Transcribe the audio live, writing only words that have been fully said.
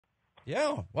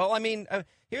Yeah. Well, I mean,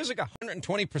 here's like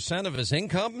 120% of his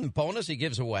income and bonus he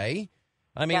gives away.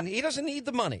 I mean, he doesn't need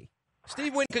the money.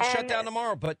 Steve Wynn could shut down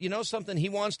tomorrow, but you know something? He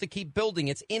wants to keep building.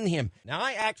 It's in him. Now,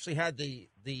 I actually had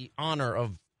the honor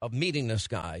of meeting this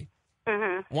guy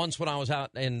once when I was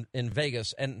out in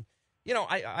Vegas. And, you know,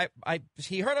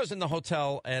 he heard I was in the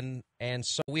hotel, and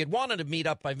so we had wanted to meet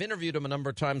up. I've interviewed him a number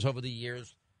of times over the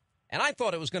years. And I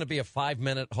thought it was going to be a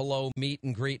 5-minute hello, meet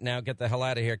and greet. Now, get the hell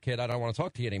out of here, kid. I don't want to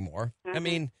talk to you anymore. I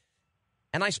mean,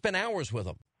 and I spent hours with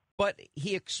him. But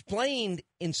he explained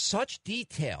in such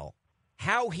detail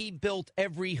how he built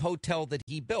every hotel that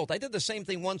he built. I did the same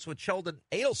thing once with Sheldon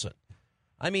Adelson.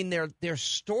 I mean, their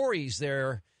stories,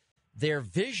 their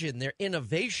vision, their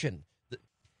innovation.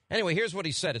 Anyway, here's what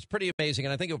he said. It's pretty amazing,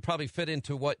 and I think it will probably fit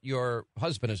into what your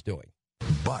husband is doing.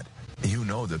 But you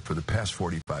know that for the past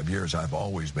 45 years, I've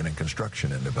always been in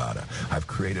construction in Nevada. I've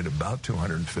created about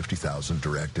 250,000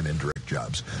 direct and indirect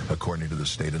jobs, according to the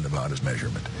state of Nevada's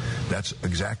measurement. That's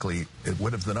exactly,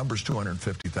 what if the number's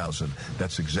 250,000,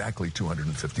 that's exactly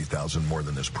 250,000 more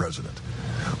than this president,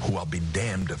 who I'll be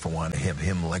damned if I want to have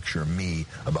him lecture me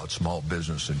about small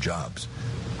business and jobs.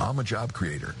 I'm a job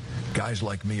creator. Guys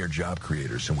like me are job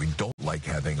creators, and we don't like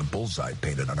having a bullseye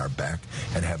painted on our back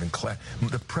and having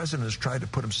the president has tried to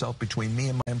put himself between me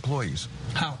and my employees.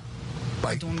 How?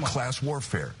 By class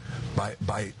warfare, by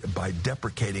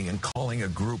deprecating and calling a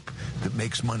group that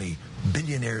makes money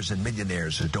billionaires and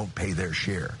millionaires who don't pay their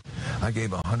share. I gave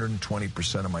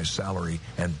 120% of my salary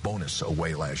and bonus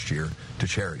away last year to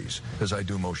charities, as I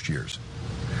do most years.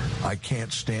 I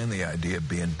can't stand the idea of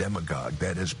being demagogue,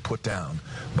 that is put down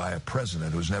by a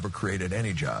president who's never created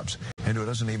any jobs and who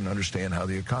doesn't even understand how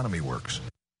the economy works.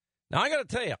 Now, I got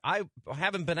to tell you, I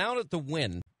haven't been out at the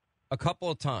Wynn a couple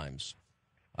of times,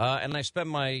 and I spent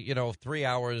my, 3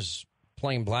 hours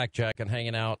playing blackjack and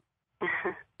hanging out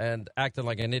and acting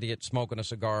like an idiot smoking a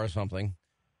cigar or something.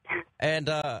 And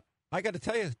I got to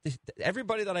tell you,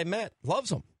 everybody that I met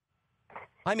loves him.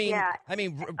 I mean,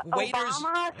 waiters.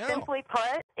 Obama, simply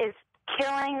put, is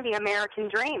killing the American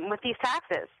dream with these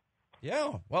taxes.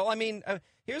 Yeah. Well, I mean,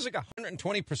 here's like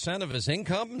 120% of his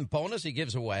income and bonus he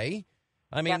gives away.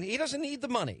 I mean, he doesn't need the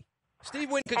money.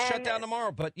 Steve Wynn could shut down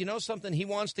tomorrow, but you know something? He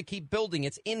wants to keep building.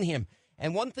 It's in him.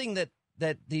 And one thing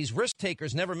that these risk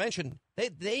takers never mention,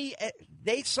 they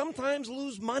sometimes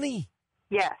lose money.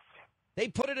 Yes. They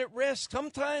put it at risk.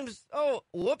 Sometimes,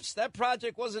 whoops, that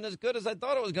project wasn't as good as I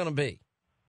thought it was going to be.